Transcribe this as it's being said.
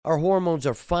Our hormones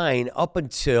are fine up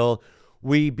until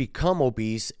we become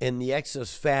obese, and the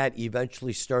excess fat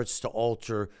eventually starts to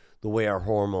alter the way our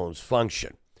hormones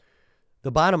function.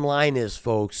 The bottom line is,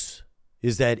 folks,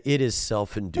 is that it is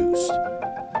self-induced.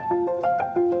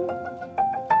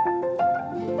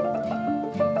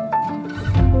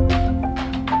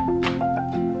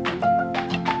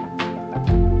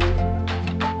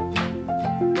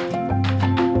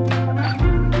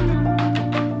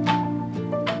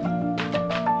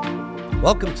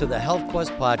 Welcome to the Health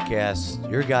Quest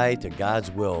Podcast, your guide to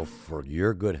God's will for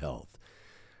your good health.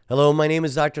 Hello, my name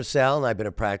is Dr. Sal, and I've been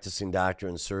a practicing doctor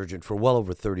and surgeon for well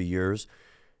over 30 years.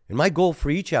 And my goal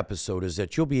for each episode is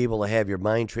that you'll be able to have your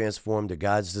mind transformed to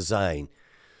God's design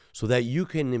so that you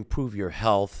can improve your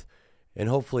health and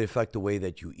hopefully affect the way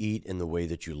that you eat and the way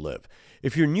that you live.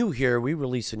 If you're new here, we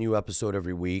release a new episode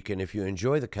every week, and if you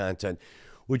enjoy the content,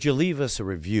 would you leave us a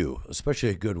review, especially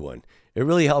a good one? It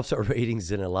really helps our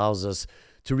ratings and allows us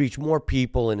to reach more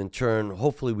people, and in turn,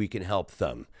 hopefully we can help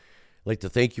them. I'd like to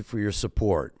thank you for your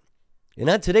support. And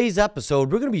on today's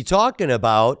episode, we're going to be talking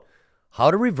about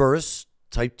how to reverse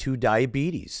type 2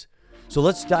 diabetes. So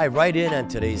let's dive right in on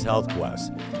today's Health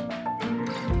Quest.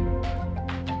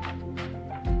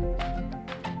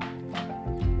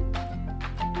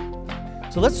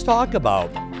 So let's talk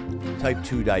about type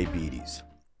 2 diabetes.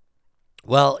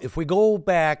 Well, if we go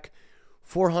back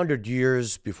 400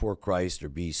 years before Christ, or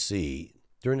BC,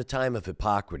 during the time of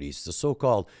Hippocrates, the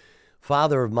so-called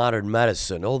father of modern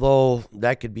medicine, although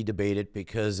that could be debated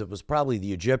because it was probably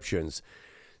the Egyptians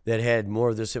that had more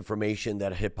of this information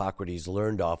that Hippocrates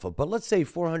learned off of. But let's say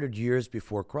 400 years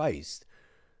before Christ,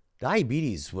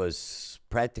 diabetes was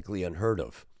practically unheard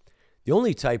of. The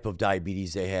only type of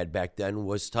diabetes they had back then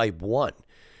was type 1.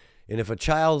 And if a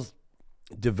child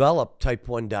developed type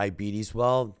 1 diabetes,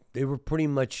 well, they pretty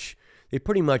much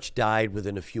died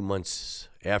within a few months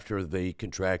after they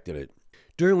contracted it.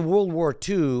 During World War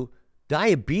II,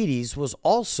 diabetes was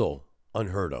also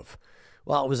unheard of.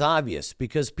 Well, it was obvious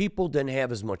because people didn't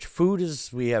have as much food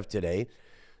as we have today,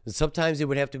 and sometimes they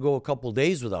would have to go a couple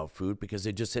days without food because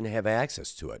they just didn't have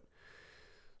access to it.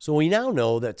 So we now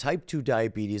know that type 2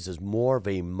 diabetes is more of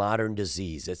a modern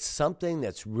disease. It's something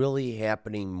that's really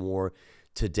happening more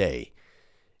today.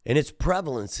 And its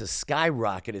prevalence has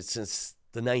skyrocketed since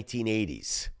the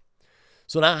 1980s.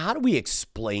 So now, how do we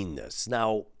explain this?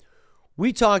 Now,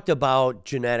 we talked about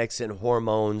genetics and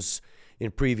hormones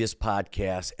in previous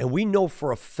podcasts, and we know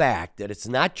for a fact that it's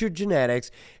not your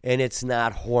genetics and it's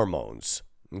not hormones,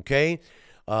 okay?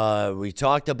 We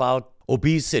talked about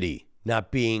obesity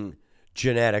not being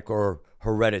genetic or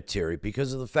hereditary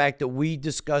because of the fact that we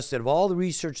discussed that of all the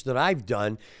research that I've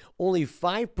done, only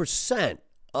 5%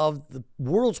 of the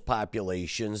world's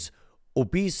population's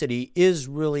obesity is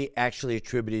really actually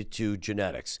attributed to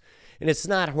genetics. And it's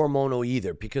not hormonal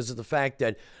either because of the fact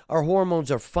that our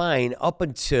hormones are fine up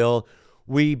until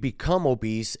we become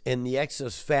obese, and the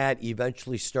excess fat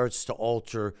eventually starts to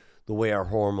alter the way our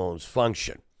hormones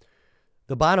function.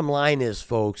 The bottom line is,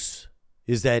 folks,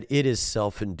 is that it is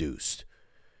self-induced.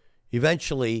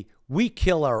 Eventually, we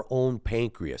kill our own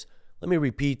pancreas. Let me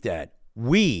repeat that.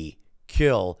 We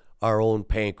kill our own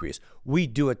pancreas. We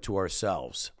do it to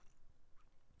ourselves.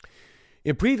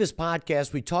 In previous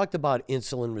podcasts, we talked about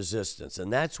insulin resistance,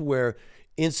 and that's where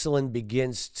insulin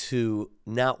begins to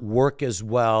not work as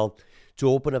well, to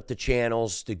open up the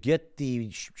channels, to get the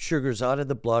sugars out of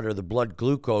the blood, or the blood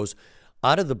glucose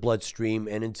out of the bloodstream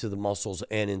and into the muscles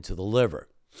and into the liver.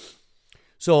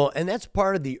 So, and that's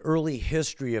part of the early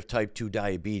history of type 2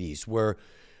 diabetes, where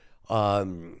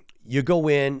you go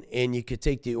in and you could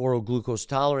take the oral glucose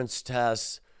tolerance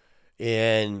test,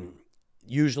 and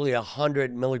usually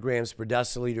 100 milligrams per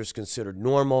deciliter is considered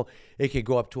normal. It could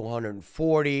go up to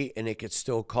 140, and it could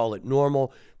still call it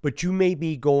normal. But you may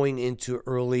be going into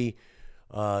early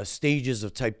stages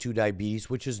of type 2 diabetes,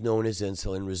 which is known as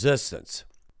insulin resistance.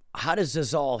 How does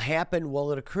this all happen?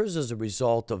 Well, it occurs as a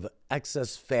result of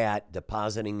excess fat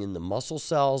depositing in the muscle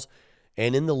cells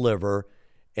and in the liver,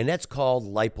 and that's called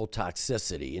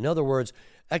lipotoxicity. In other words,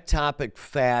 ectopic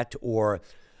fat, or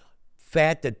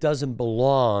fat that doesn't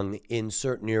belong in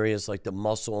certain areas like the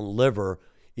muscle and liver,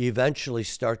 eventually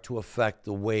start to affect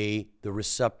the way the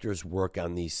receptors work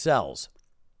on these cells.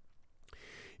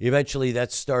 Eventually,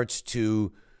 that starts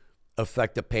to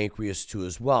affect the pancreas too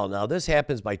as well. Now, this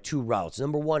happens by two routes.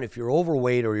 Number one, if you're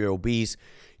overweight or you're obese,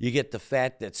 you get the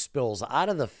fat that spills out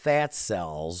of the fat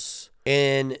cells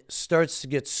and starts to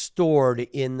get stored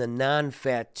in the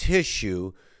non-fat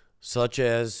tissue, such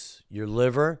as your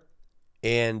liver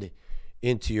and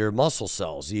into your muscle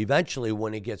cells. Eventually,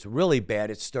 when it gets really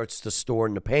bad, it starts to store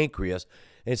in the pancreas,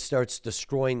 and it starts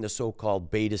destroying the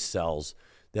so-called beta cells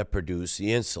that produce the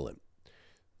insulin.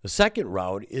 The second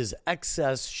route is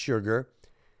excess sugar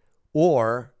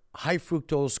or high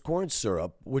fructose corn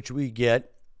syrup, which we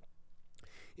get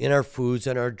in our foods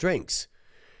and our drinks.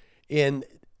 And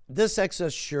this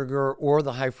excess sugar or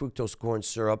the high fructose corn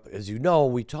syrup, as you know,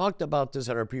 we talked about this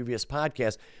on our previous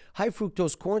podcast. High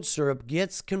fructose corn syrup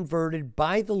gets converted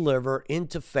by the liver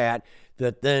into fat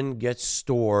that then gets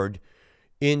stored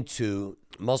into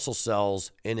muscle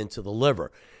cells and into the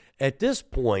liver. At this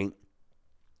point,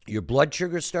 your blood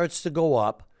sugar starts to go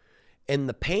up, and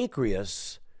the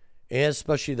pancreas, and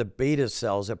especially the beta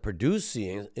cells that produce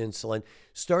the insulin,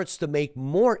 starts to make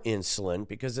more insulin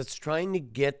because it's trying to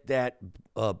get that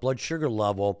blood sugar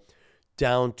level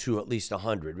down to at least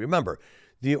 100. Remember,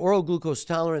 the oral glucose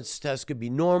tolerance test could be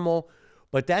normal,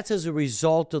 but that's as a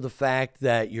result of the fact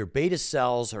that your beta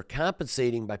cells are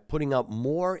compensating by putting out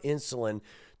more insulin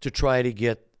to try to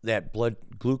get that blood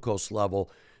glucose level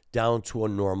down to a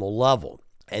normal level.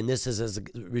 And this is as a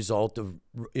result of,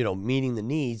 meeting the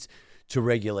needs to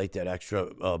regulate that extra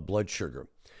blood sugar.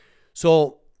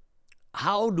 So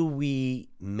how do we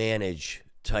manage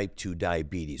type 2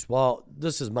 diabetes? Well,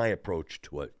 this is my approach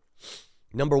to it.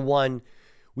 Number one,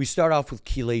 we start off with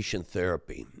chelation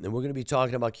therapy. And we're going to be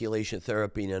talking about chelation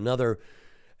therapy in another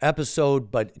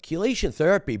episode, but chelation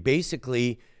therapy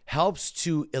basically helps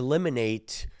to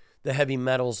eliminate the heavy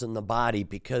metals in the body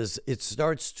because it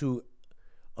starts to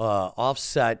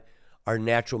offset our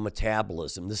natural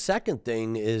metabolism. The second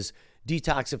thing is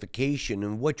detoxification,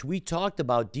 in which we talked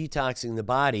about detoxing the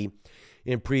body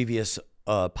in previous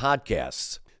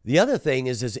podcasts. The other thing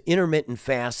is intermittent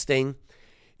fasting,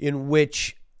 in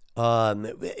which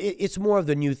it's more of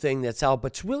the new thing that's out,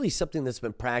 but it's really something that's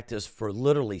been practiced for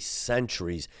literally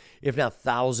centuries, if not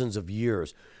thousands of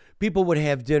years. People would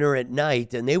have dinner at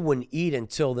night and they wouldn't eat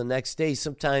until the next day,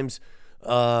 sometimes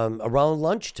around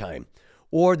lunchtime.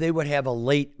 Or they would have a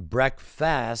late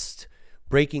breakfast,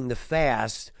 breaking the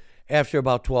fast after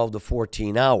about 12 to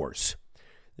 14 hours.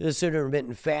 This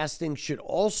intermittent fasting should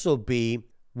also be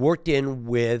worked in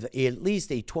with at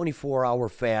least a 24-hour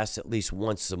fast at least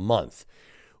once a month.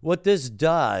 What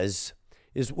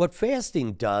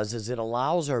fasting does is it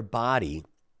allows our body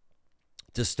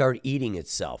to start eating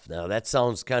itself. Now, that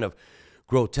sounds kind of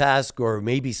grotesque or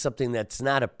maybe something that's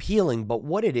not appealing, but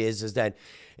what it is that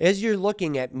as you're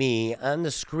looking at me on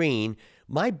the screen,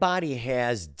 my body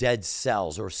has dead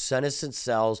cells or senescent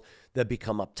cells that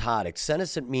become apoptotic.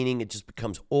 Senescent meaning it just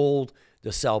becomes old,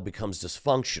 the cell becomes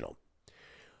dysfunctional.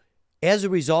 As a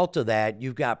result of that,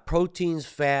 you've got proteins,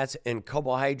 fats, and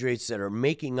carbohydrates that are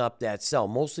making up that cell,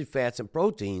 mostly fats and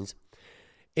proteins.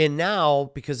 And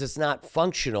now, because it's not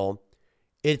functional,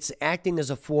 it's acting as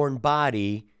a foreign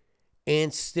body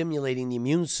and stimulating the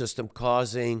immune system,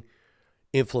 causing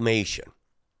inflammation.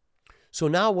 So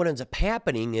now what ends up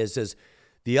happening is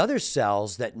the other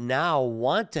cells that now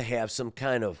want to have some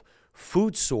kind of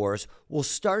food source will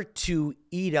start to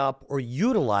eat up or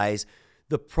utilize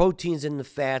the proteins and the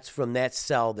fats from that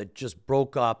cell that just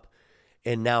broke up,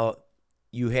 and now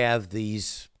you have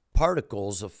these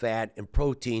particles of fat and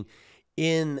protein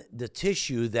in the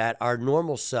tissue that our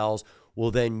normal cells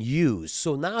will then use.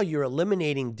 So now you're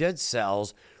eliminating dead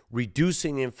cells,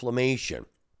 reducing inflammation.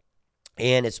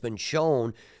 And it's been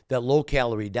shown that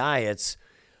low-calorie diets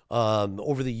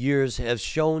over the years have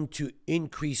shown to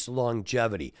increase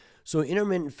longevity. So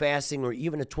intermittent fasting or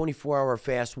even a 24-hour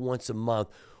fast once a month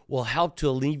will help to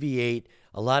alleviate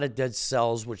a lot of dead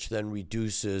cells, which then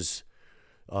reduces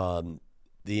the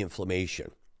inflammation.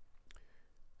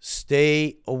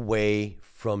 Stay away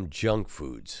from junk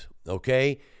foods,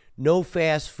 okay? No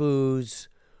fast foods,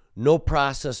 no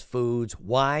processed foods.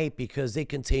 Why? Because they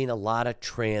contain a lot of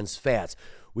trans fats.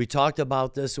 We talked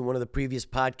about this in one of the previous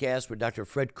podcasts where Dr.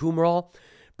 Fred Kumerow,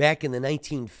 back in the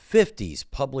 1950s,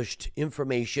 published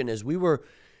information as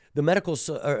the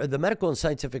Medical and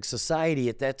Scientific Society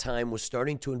at that time was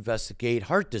starting to investigate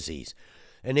heart disease.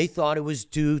 And they thought it was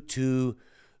due to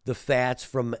the fats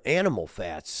from animal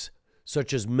fats,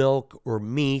 such as milk or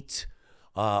meat,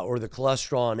 or the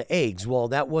cholesterol in eggs. Well,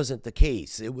 that wasn't the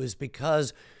case. It was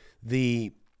because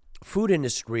the food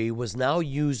industry was now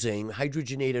using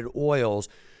hydrogenated oils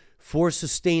for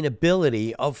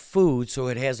sustainability of food so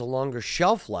it has a longer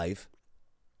shelf life.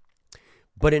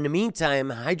 But in the meantime,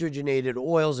 hydrogenated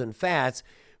oils and fats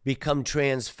become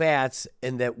trans fats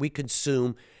and that we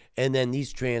consume, and then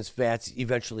these trans fats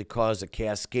eventually cause a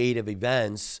cascade of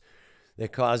events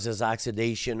that causes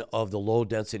oxidation of the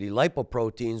low-density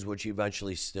lipoproteins, which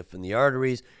eventually stiffen the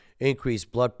arteries, increase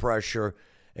blood pressure,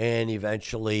 and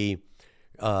eventually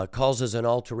causes an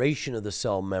alteration of the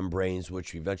cell membranes,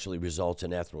 which eventually results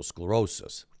in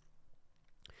atherosclerosis.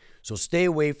 So stay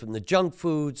away from the junk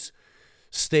foods,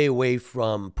 stay away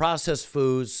from processed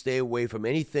foods, stay away from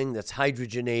anything that's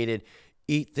hydrogenated,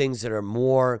 eat things that are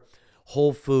more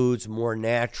whole foods, more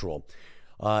natural.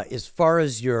 As far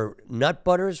as your nut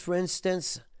butters, for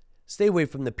instance, stay away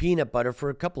from the peanut butter for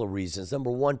a couple of reasons.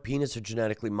 Number one, peanuts are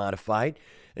genetically modified.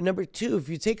 And number two, if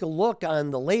you take a look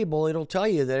on the label, it'll tell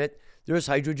you that there's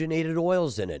hydrogenated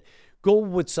oils in it. Go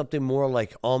with something more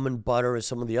like almond butter or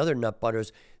some of the other nut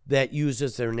butters that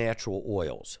uses their natural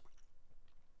oils.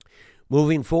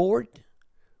 Moving forward,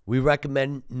 we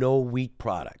recommend no wheat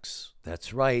products.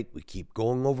 That's right, we keep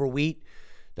going over wheat.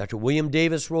 Dr. William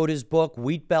Davis wrote his book,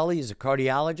 Wheat Belly. He's a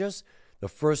cardiologist. The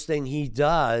first thing he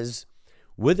does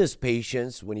with his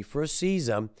patients when he first sees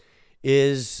them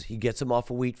is he gets them off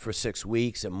of wheat for 6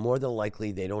 weeks, and more than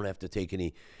likely they don't have to take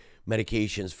any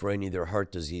medications for any of their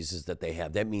heart diseases that they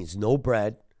have. That means no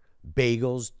bread,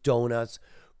 bagels, donuts,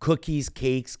 cookies,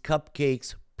 cakes,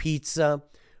 cupcakes, pizza,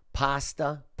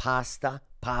 pasta,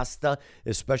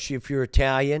 especially if you're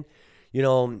Italian. You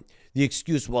know, the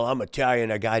excuse, well, I'm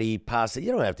Italian, I got to eat pasta.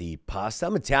 You don't have to eat pasta.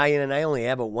 I'm Italian, and I only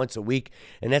have it once a week,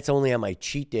 and that's only on my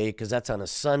cheat day because that's on a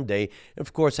Sunday. And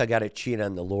of course, I got to cheat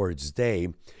on the Lord's Day.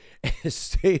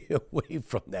 Stay away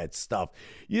from that stuff.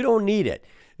 You don't need it.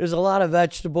 There's a lot of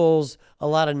vegetables, a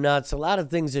lot of nuts, a lot of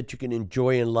things that you can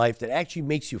enjoy in life that actually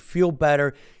makes you feel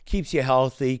better, keeps you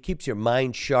healthy, keeps your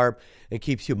mind sharp, and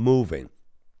keeps you moving.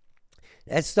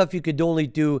 That's stuff you could only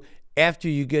do after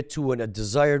you get to a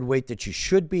desired weight that you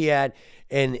should be at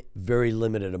in very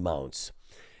limited amounts.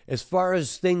 As far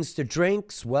as things to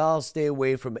drinks, well, stay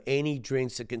away from any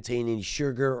drinks that contain any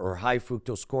sugar or high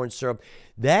fructose corn syrup.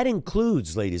 That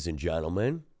includes, ladies and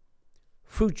gentlemen,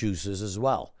 fruit juices as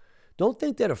well. Don't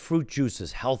think that a fruit juice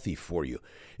is healthy for you.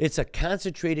 It's a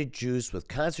concentrated juice with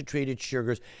concentrated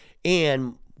sugars,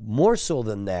 and more so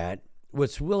than that,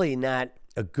 what's really not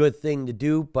a good thing to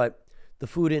do, but the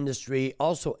food industry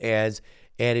also adds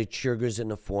added sugars in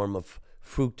the form of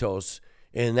fructose,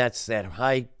 and that's that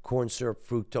high corn syrup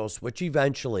fructose, which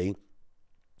eventually,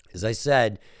 as I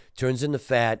said, turns into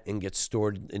fat and gets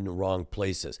stored in the wrong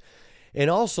places. And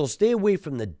also, stay away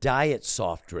from the diet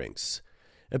soft drinks.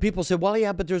 And people say, well,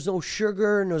 yeah, but there's no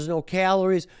sugar and there's no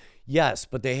calories. Yes,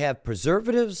 but they have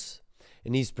preservatives,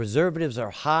 and these preservatives are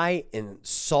high in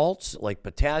salts like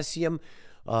potassium,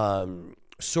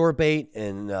 sorbate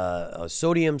and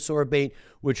sodium sorbate,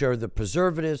 which are the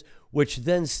preservatives, which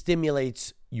then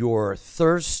stimulates your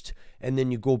thirst, and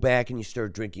then you go back and you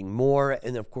start drinking more,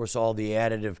 and of course all the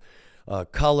additive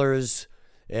colors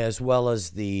as well as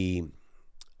the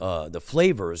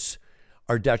flavors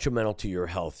are detrimental to your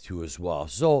health too as well.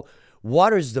 So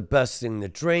water is the best thing to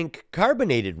drink.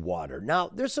 Carbonated water. Now,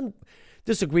 there's some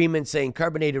disagreement saying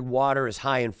carbonated water is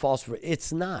high in phosphorus.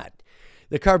 It's not.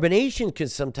 The carbonation can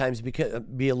sometimes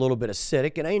be a little bit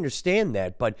acidic, and I understand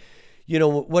that. But, you know,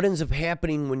 what ends up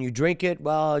happening when you drink it?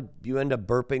 Well, you end up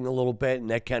burping a little bit, and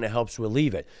that kind of helps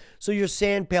relieve it. So your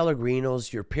San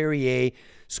Pellegrinos, your Perrier,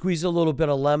 squeeze a little bit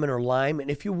of lemon or lime.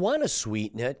 And if you want to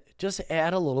sweeten it, just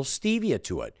add a little stevia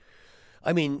to it.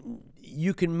 I mean,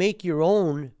 you can make your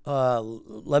own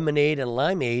lemonade and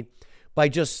limeade by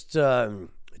just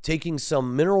taking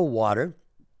some mineral water,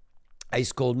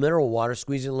 ice cold mineral water,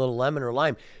 squeezing a little lemon or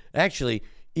lime. Actually,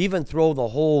 even throw the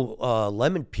whole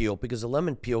lemon peel, because the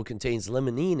lemon peel contains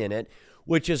limonene in it,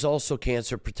 which is also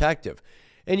cancer protective.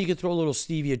 And you can throw a little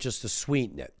stevia just to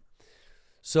sweeten it.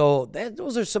 So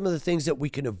those are some of the things that we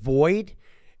can avoid,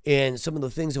 and some of the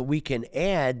things that we can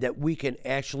add that we can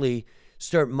actually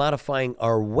start modifying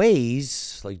our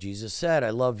ways. Like Jesus said,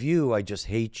 I love you, I just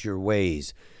hate your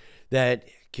ways. That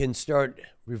can start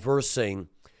reversing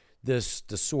this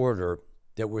disorder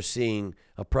that we're seeing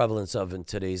a prevalence of in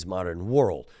today's modern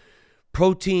world.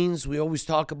 Proteins, we always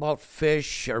talk about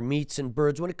fish, our meats and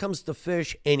birds. When it comes to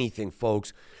fish, anything,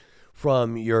 folks,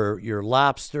 from your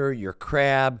lobster, your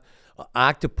crab,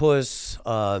 octopus.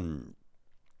 I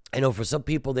know for some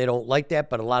people they don't like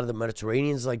that, but a lot of the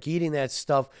Mediterraneans like eating that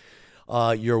stuff.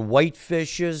 Your white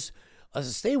fishes.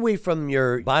 Stay away from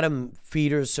your bottom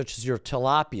feeders such as your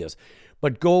tilapias,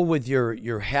 but go with your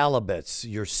halibuts,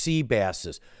 your sea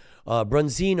basses,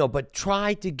 bronzino, but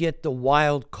try to get the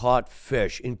wild caught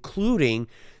fish, including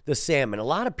the salmon. A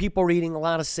lot of people are eating a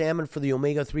lot of salmon for the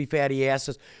omega-3 fatty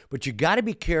acids, but you got to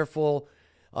be careful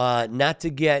not to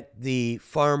get the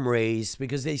farm raised,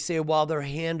 because they say, well, they're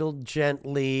handled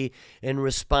gently and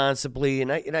responsibly,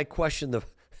 and I question the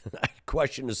I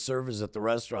question the servers at the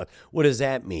restaurant. What does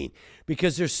that mean?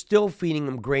 Because they're still feeding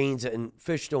them grains, and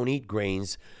fish don't eat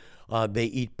grains. They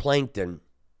eat plankton.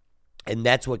 And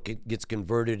that's what gets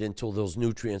converted into those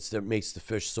nutrients that makes the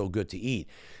fish so good to eat.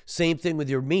 Same thing with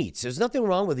your meats. There's nothing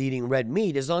wrong with eating red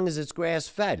meat as long as it's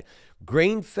grass-fed.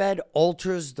 Grain-fed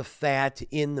alters the fat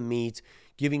in the meat,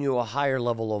 giving you a higher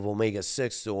level of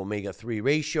omega-6 to omega-3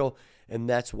 ratio, and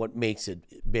that's what makes it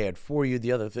bad for you.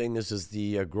 The other thing is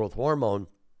the growth hormone,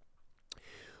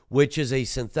 which is a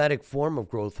synthetic form of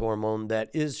growth hormone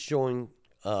that is showing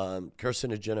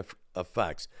carcinogenic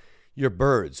effects. Your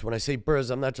birds. When I say birds,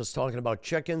 I'm not just talking about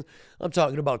chickens. I'm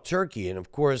talking about turkey. And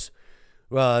of course,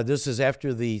 this is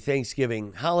after the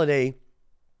Thanksgiving holiday,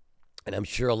 and I'm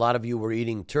sure a lot of you were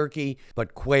eating turkey,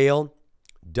 but quail,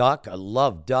 duck. I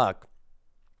love duck.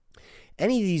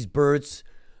 Any of these birds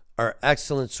are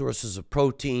excellent sources of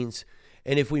proteins.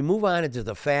 And if we move on into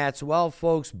the fats, well,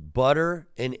 folks, butter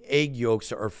and egg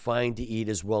yolks are fine to eat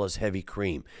as well as heavy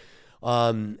cream.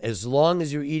 As long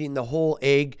as you're eating the whole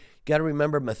egg, got to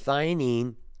remember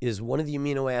methionine is one of the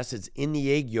amino acids in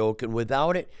the egg yolk, and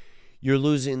without it, you're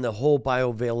losing the whole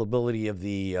bioavailability of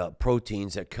the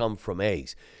proteins that come from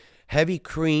eggs. Heavy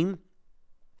cream,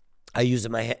 I use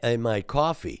in my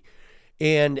coffee,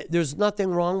 and there's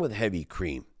nothing wrong with heavy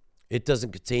cream. It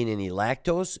doesn't contain any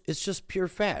lactose. It's just pure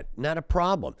fat, not a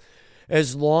problem,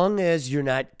 as long as you're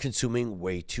not consuming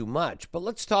way too much. But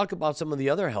let's talk about some of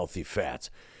the other healthy fats.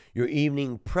 Your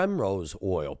evening primrose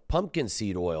oil, pumpkin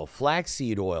seed oil,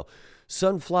 flaxseed oil,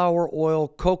 sunflower oil,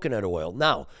 coconut oil.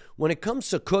 Now, when it comes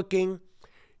to cooking,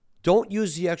 don't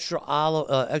use the extra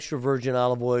virgin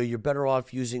olive oil. You're better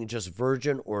off using just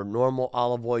virgin or normal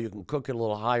olive oil. You can cook at a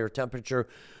little higher temperature,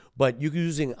 but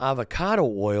using avocado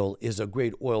oil is a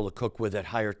great oil to cook with at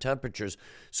higher temperatures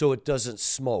so it doesn't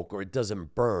smoke or it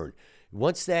doesn't burn.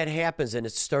 Once that happens and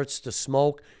it starts to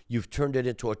smoke, you've turned it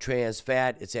into a trans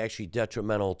fat. It's actually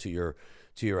detrimental to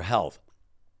your health.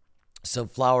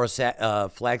 Sunflower,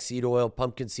 flaxseed oil,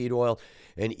 pumpkin seed oil,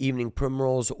 and evening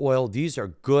primrose oil, these are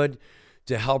good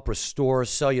to help restore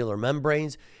cellular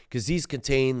membranes because these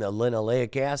contain the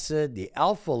linoleic acid, the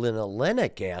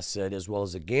alpha-linolenic acid, as well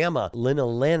as the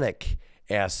gamma-linolenic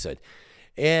acid.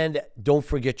 And don't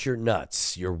forget your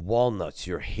nuts, your walnuts,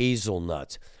 your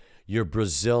hazelnuts, your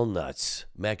Brazil nuts,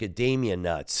 macadamia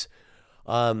nuts.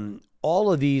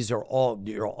 All of these are all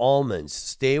your almonds.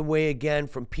 Stay away again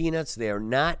from peanuts. They are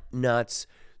not nuts.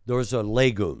 Those are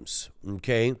legumes,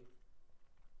 okay?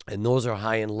 And those are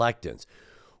high in lectins.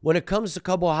 When it comes to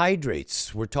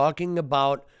carbohydrates, we're talking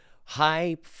about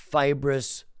high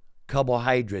fibrous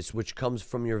carbohydrates, which comes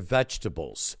from your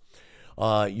vegetables,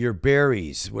 your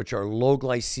berries, which are low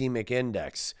glycemic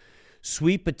index,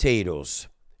 sweet potatoes.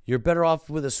 You're better off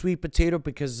with a sweet potato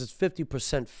because it's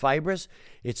 50% fibrous.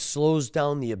 It slows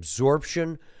down the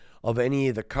absorption of any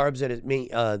of the carbs that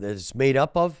it's made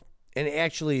up of, and it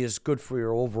actually is good for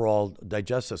your overall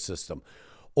digestive system.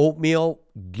 Oatmeal,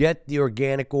 get the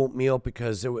organic oatmeal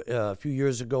because a few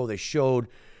years ago they showed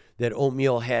that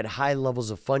oatmeal had high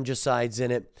levels of fungicides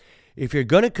in it. If you're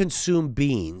going to consume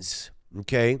beans,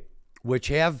 okay, which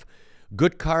have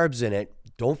good carbs in it,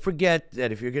 don't forget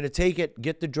that if you're going to take it,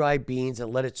 get the dry beans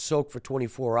and let it soak for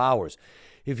 24 hours.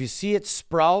 If you see it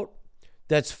sprout,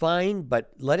 that's fine,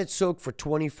 but let it soak for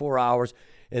 24 hours.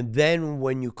 And then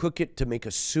when you cook it to make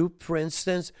a soup, for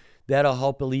instance, that'll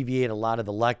help alleviate a lot of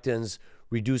the lectins,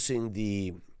 reducing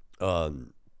the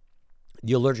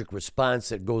allergic response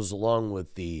that goes along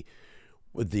with the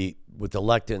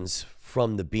lectins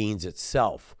from the beans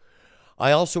itself.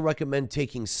 I also recommend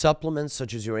taking supplements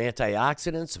such as your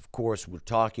antioxidants. Of course, we're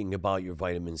talking about your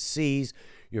vitamin C's,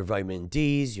 your vitamin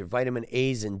D's, your vitamin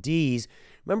A's and D's.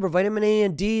 Remember, vitamin A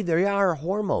and D, they are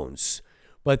hormones,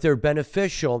 but they're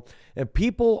beneficial. And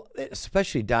people,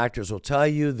 especially doctors, will tell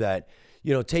you that,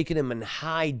 taking them in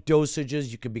high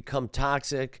dosages, you can become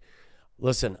toxic.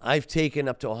 Listen, I've taken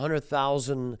up to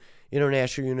 100,000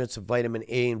 international units of vitamin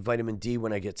A and vitamin D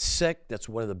when I get sick. That's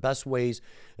one of the best ways,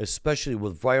 especially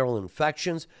with viral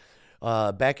infections.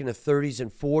 Back in the 30s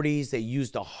and 40s, they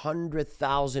used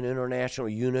 100,000 international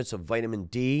units of vitamin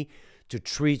D to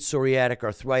treat psoriatic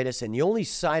arthritis, and the only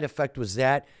side effect was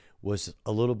a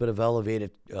little bit of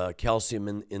elevated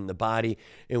calcium in the body,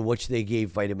 in which they gave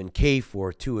vitamin K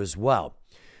for too as well.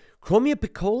 Chromium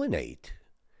picolinate.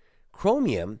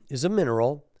 Chromium is a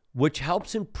mineral which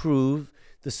helps improve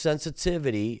the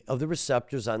sensitivity of the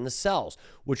receptors on the cells,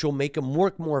 which will make them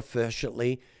work more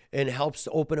efficiently and helps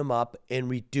to open them up and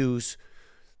reduce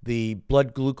the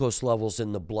blood glucose levels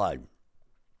in the blood.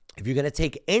 If you're going to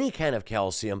take any kind of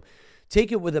calcium,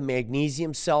 take it with a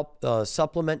magnesium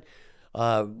supplement.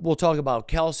 We'll talk about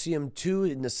calcium too,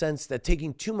 in the sense that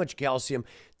taking too much calcium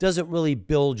doesn't really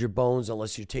build your bones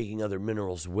unless you're taking other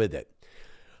minerals with it.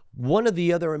 One of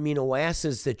the other amino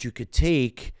acids that you could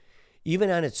take even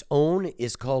on its own,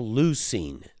 is called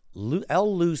leucine.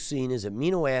 L-leucine is an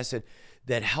amino acid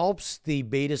that helps the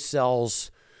beta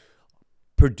cells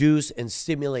produce and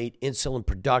stimulate insulin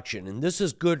production. And this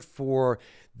is good for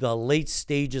the late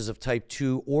stages of type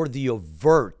 2 or the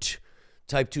overt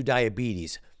type 2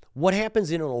 diabetes. What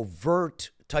happens in an overt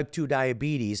type 2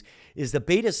 diabetes is the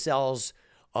beta cells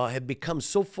have become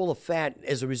so full of fat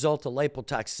as a result of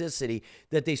lipotoxicity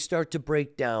that they start to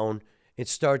break down and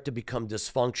start to become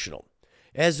dysfunctional.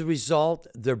 As a result,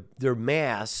 their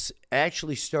mass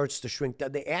actually starts to shrink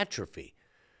down, they atrophy,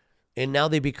 and now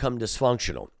they become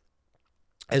dysfunctional.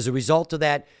 As a result of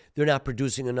that, they're not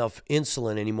producing enough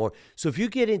insulin anymore. So if you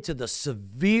get into the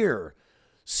severe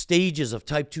stages of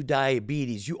type 2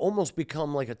 diabetes, you almost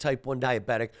become like a type 1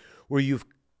 diabetic where you've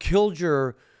killed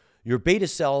your beta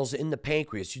cells in the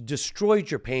pancreas. You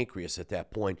destroyed your pancreas at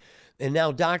that point. And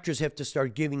now doctors have to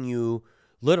start giving you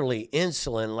literally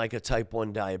insulin like a type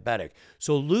 1 diabetic.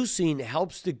 So leucine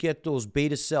helps to get those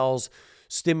beta cells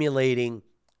stimulating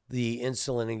the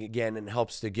insulin again and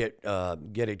helps to get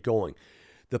it going.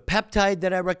 The peptide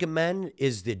that I recommend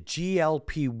is the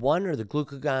GLP-1 or the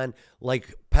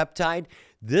glucagon-like peptide.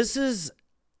 This is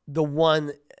the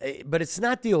one, but it's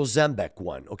not the Ozempic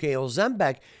one. Okay,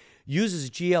 Ozempic uses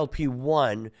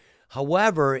GLP-1.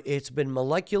 However, it's been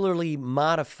molecularly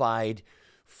modified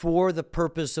for the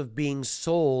purpose of being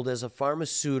sold as a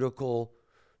pharmaceutical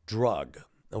drug.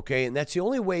 Okay, and that's the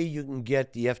only way you can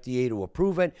get the FDA to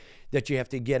approve it, that you have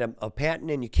to get a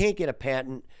patent, and you can't get a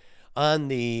patent on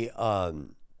the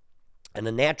in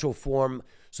a natural form.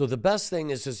 So the best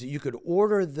thing is that you could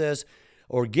order this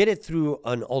or get it through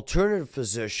an alternative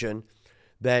physician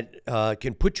that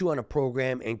can put you on a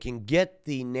program and can get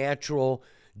the natural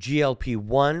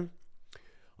GLP-1,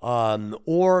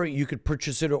 or you could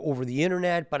purchase it over the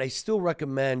internet, but I still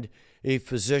recommend a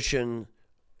physician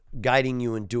guiding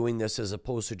you in doing this as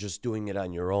opposed to just doing it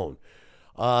on your own.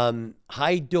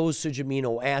 High dosage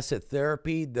amino acid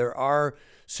therapy. There are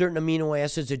certain amino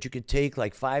acids that you could take,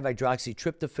 like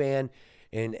 5-hydroxytryptophan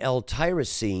and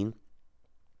L-tyrosine,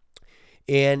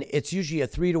 and it's usually a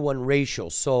 3-to-1 ratio.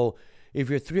 So if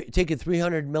you're taking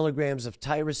 300 milligrams of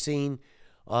tyrosine,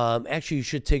 actually you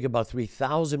should take about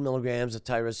 3,000 milligrams of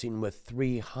tyrosine with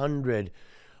 300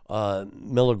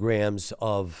 milligrams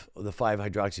of the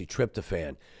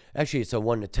 5-hydroxytryptophan. Actually, it's a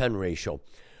 1-to-10 ratio.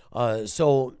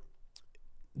 So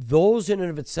those in and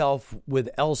of itself with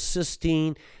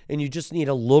L-cysteine, and you just need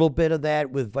a little bit of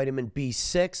that with vitamin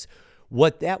B6,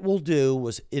 what that will do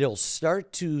is it'll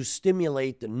start to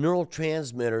stimulate the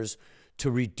neurotransmitters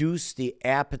to reduce the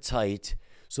appetite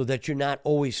so that you're not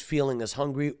always feeling as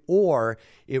hungry, or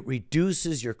it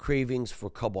reduces your cravings for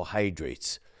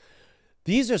carbohydrates.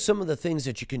 These are some of the things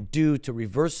that you can do to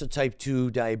reverse the type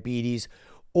 2 diabetes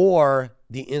or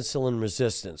the insulin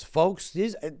resistance. Folks,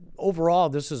 overall,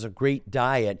 this is a great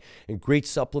diet and great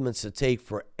supplements to take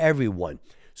for everyone,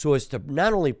 so as to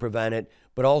not only prevent it,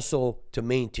 but also to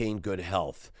maintain good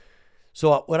health.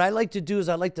 So what I like to do is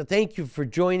I like to thank you for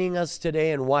joining us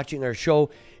today and watching our show.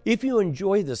 If you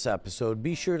enjoyed this episode,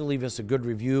 be sure to leave us a good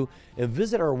review and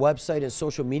visit our website and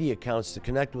social media accounts to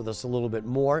connect with us a little bit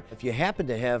more. If you happen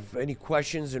to have any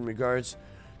questions in regards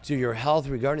to your health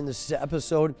regarding this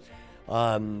episode,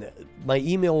 my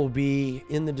email will be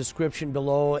in the description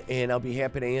below, and I'll be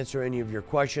happy to answer any of your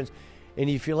questions. And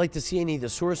if you'd like to see any of the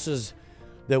sources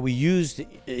that we used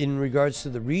in regards to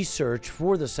the research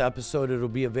for this episode, it'll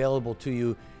be available to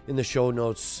you in the show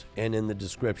notes and in the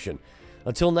description.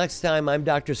 Until next time, I'm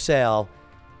Dr. Sal.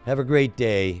 Have a great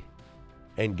day,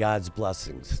 and God's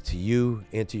blessings to you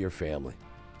and to your family.